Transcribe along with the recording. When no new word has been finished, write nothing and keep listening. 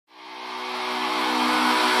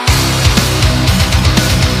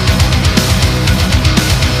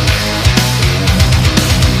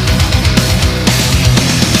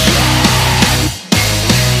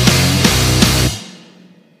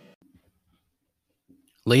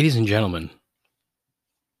Ladies and gentlemen,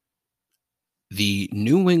 the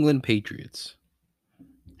New England Patriots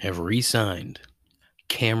have re signed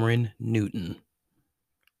Cameron Newton,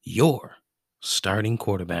 your starting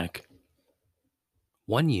quarterback.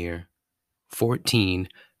 1 year, $14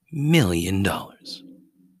 million.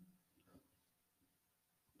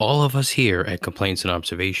 All of us here at Complaints and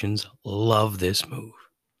Observations love this move.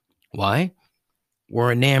 Why?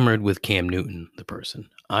 We're enamored with Cam Newton, the person.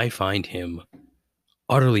 I find him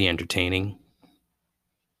utterly entertaining.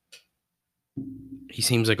 He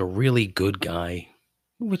seems like a really good guy,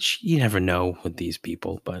 which you never know with these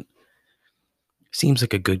people, but seems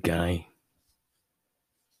like a good guy.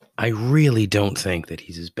 I really don't think that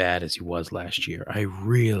he's as bad as he was last year. I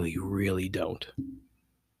really, really don't.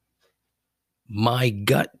 My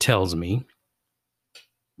gut tells me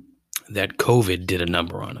that COVID did a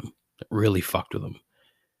number on him. It really fucked with him.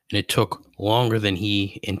 And it took longer than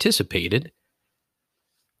he anticipated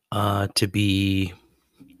to be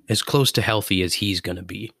as close to healthy as he's going to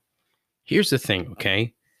be. Here's the thing,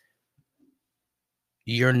 okay?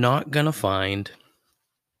 You're not going to find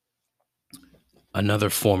another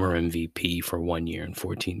former MVP for 1 year and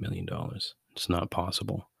 $14 million. It's not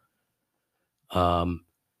possible.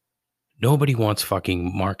 Nobody wants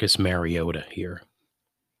fucking Marcus Mariota here.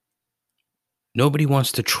 Nobody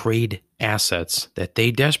wants to trade assets that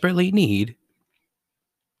they desperately need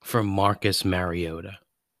for Marcus Mariota.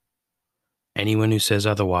 Anyone who says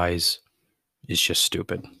otherwise is just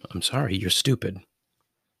stupid. I'm sorry, you're stupid.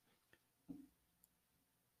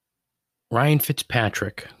 Ryan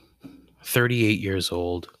Fitzpatrick, 38 years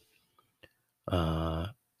old,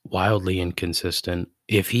 wildly inconsistent.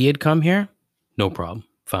 If he had come here, no problem.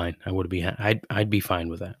 Fine. I'd be fine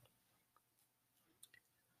with that.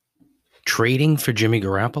 Trading for Jimmy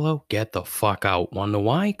Garoppolo? Get the fuck out. Want to know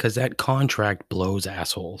why? Because that contract blows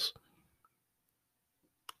assholes.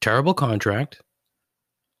 Terrible contract.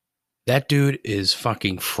 That dude is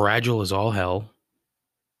fucking fragile as all hell.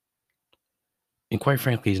 And quite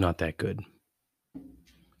frankly, he's not that good.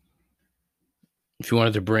 If you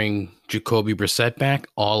wanted to bring Jacoby Brissett back,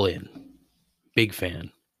 all in. Big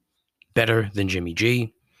fan. Better than Jimmy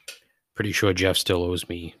G. Pretty sure Jeff still owes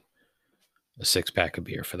me a 6-pack of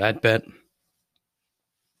beer for that bet.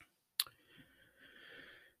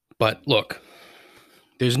 But look,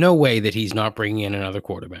 there's no way that he's not bringing in another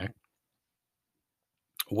quarterback.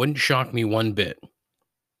 Wouldn't shock me one bit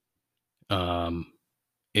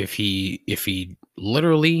if he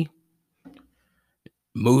literally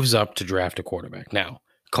moves up to draft a quarterback. Now,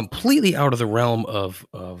 completely out of the realm of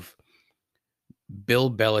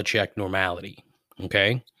Bill Belichick normality,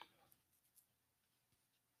 okay?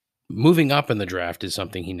 Moving up in the draft is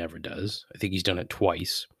something he never does. I think he's done it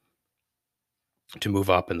twice to move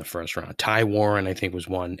up in the first round. Ty Warren, I think, was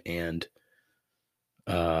one, and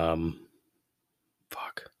I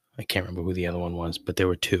can't remember who the other one was, but there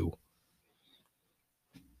were two.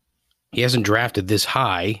 He hasn't drafted this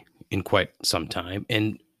high in quite some time,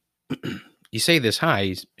 and you say this high,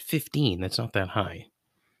 he's 15. That's not that high.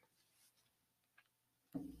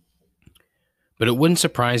 But it wouldn't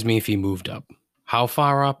surprise me if he moved up. How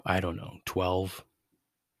far up? I don't know. 12.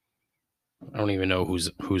 I don't even know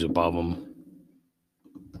who's above him.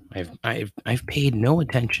 I've paid no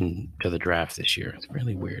attention to the draft this year. It's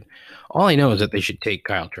really weird. All I know is that they should take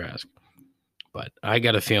Kyle Trask, but I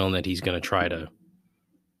got a feeling that he's going to try to,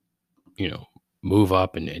 move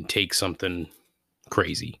up and take something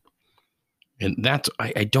crazy. And that's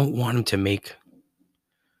I don't want him to make.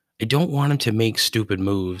 I don't want him to make stupid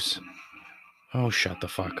moves. Oh, shut the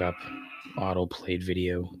fuck up. Auto-played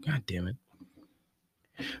video. God damn it.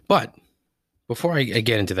 But before I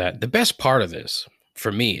get into that, the best part of this,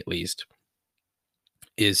 for me at least,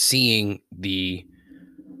 is seeing the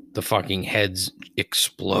fucking heads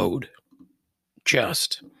explode.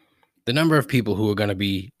 Just the number of people who are going to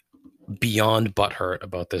be beyond butthurt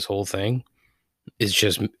about this whole thing is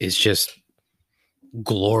just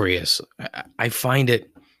glorious. I find it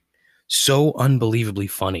so unbelievably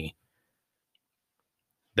funny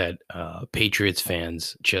that Patriots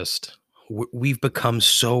fans we've become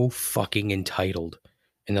so fucking entitled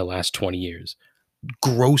in the last 20 years.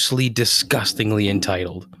 Grossly, disgustingly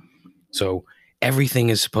entitled. So everything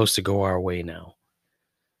is supposed to go our way now.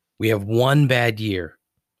 We have one bad year.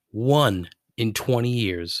 One in 20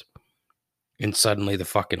 years. And suddenly the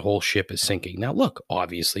fucking whole ship is sinking. Now, look,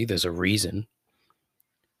 obviously there's a reason.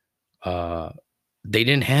 They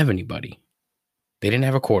didn't have anybody. They didn't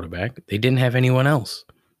have a quarterback. They didn't have anyone else.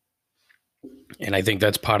 And I think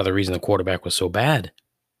that's part of the reason the quarterback was so bad.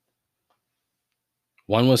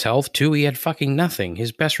 One was health. Two, he had fucking nothing.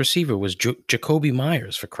 His best receiver was Jacoby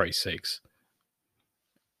Myers, for Christ's sakes.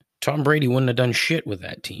 Tom Brady wouldn't have done shit with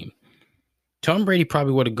that team. Tom Brady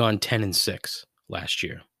probably would have gone 10-6 last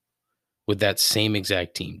year with that same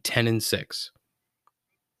exact team, 10-6.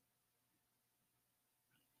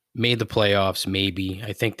 Made the playoffs, maybe.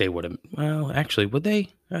 I think they would have. Well, actually, would they?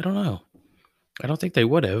 I don't know. I don't think they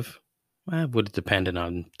would have. Well, it would have depended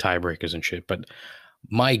on tiebreakers and shit. But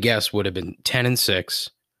my guess would have been 10-6,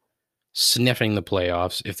 sniffing the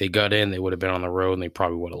playoffs. If they got in, they would have been on the road and they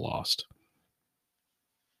probably would have lost.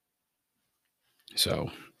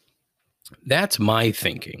 So that's my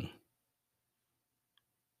thinking.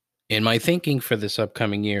 And my thinking for this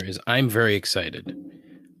upcoming year is I'm very excited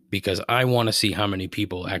because I want to see how many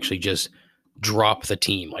people actually just drop the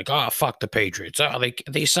team. Like, oh, fuck the Patriots. Oh,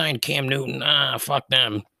 they signed Cam Newton. Ah, fuck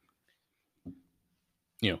them.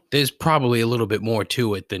 You know, there's probably a little bit more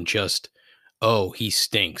to it than just, oh, he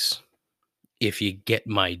stinks. If you get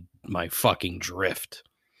my fucking drift.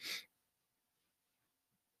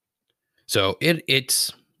 So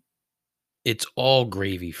it's all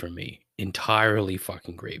gravy for me. Entirely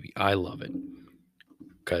fucking gravy. I love it.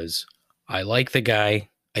 Because I like the guy.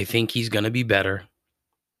 I think he's going to be better.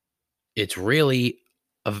 It's really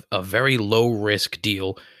a very low risk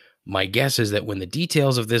deal. My guess is that when the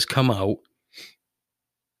details of this come out,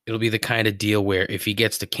 it'll be the kind of deal where if he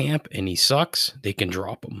gets to camp and he sucks, they can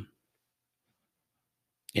drop him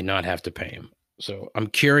and not have to pay him. So I'm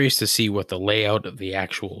curious to see what the layout of the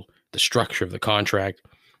structure of the contract.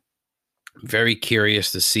 Very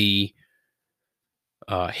curious to see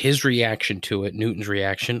his reaction to it, Newton's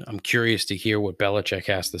reaction. I'm curious to hear what Belichick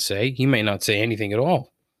has to say. He may not say anything at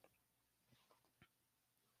all.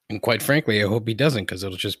 And quite frankly, I hope he doesn't, because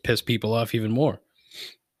it'll just piss people off even more.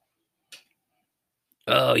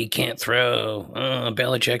 Oh, he can't throw. Oh,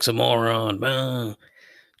 Belichick's a moron. Oh.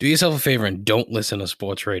 Do yourself a favor and don't listen to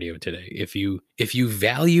sports radio today. If you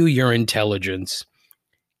value your intelligence,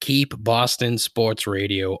 keep Boston sports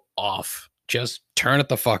radio off. Just turn it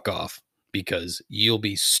the fuck off, because you'll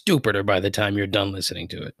be stupider by the time you're done listening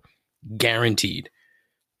to it. Guaranteed.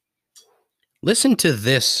 Listen to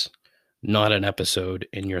this, not an episode,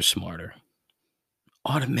 and you're smarter.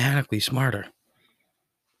 Automatically smarter.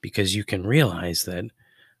 Because you can realize that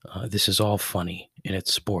this is all funny, and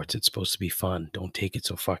it's sports. It's supposed to be fun. Don't take it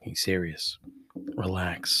so fucking serious.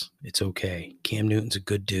 Relax. It's okay. Cam Newton's a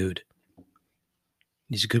good dude.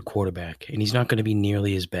 He's a good quarterback, and he's not going to be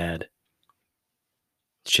nearly as bad.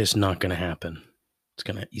 It's just not going to happen.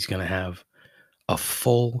 He's going to have a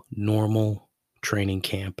full normal training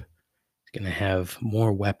camp. He's going to have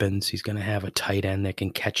more weapons. He's going to have a tight end that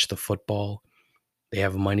can catch the football. They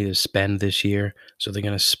have money to spend this year, so they're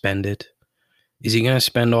going to spend it. Is he going to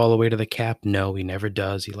spend all the way to the cap? No, he never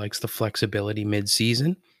does. He likes the flexibility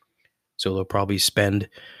mid-season. So they'll probably spend,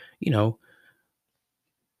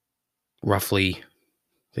 roughly,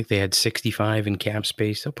 I think they had 65 in cap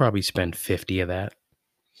space. They'll probably spend 50 of that.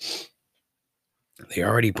 They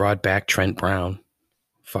already brought back Trent Brown,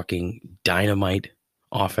 fucking dynamite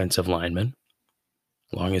offensive lineman.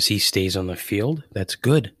 As long as he stays on the field, that's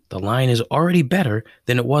good. The line is already better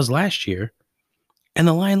than it was last year. And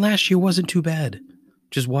the line last year wasn't too bad,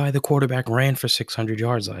 which is why the quarterback ran for 600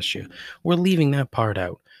 yards last year. We're leaving that part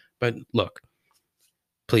out. But look,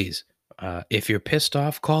 please, if you're pissed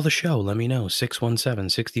off, call the show. Let me know.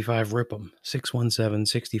 617-65-RIP-'em.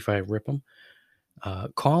 617-65-RIP-'em.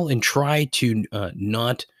 Call and try to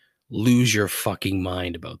not lose your fucking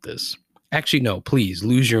mind about this. Actually, no, please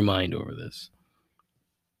lose your mind over this,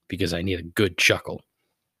 because I need a good chuckle.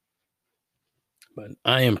 But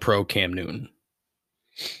I am pro Cam Newton.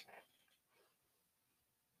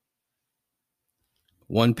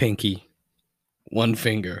 One pinky, one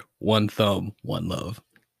finger, one thumb, one love.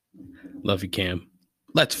 Love you, Cam.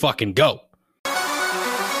 Let's fucking go.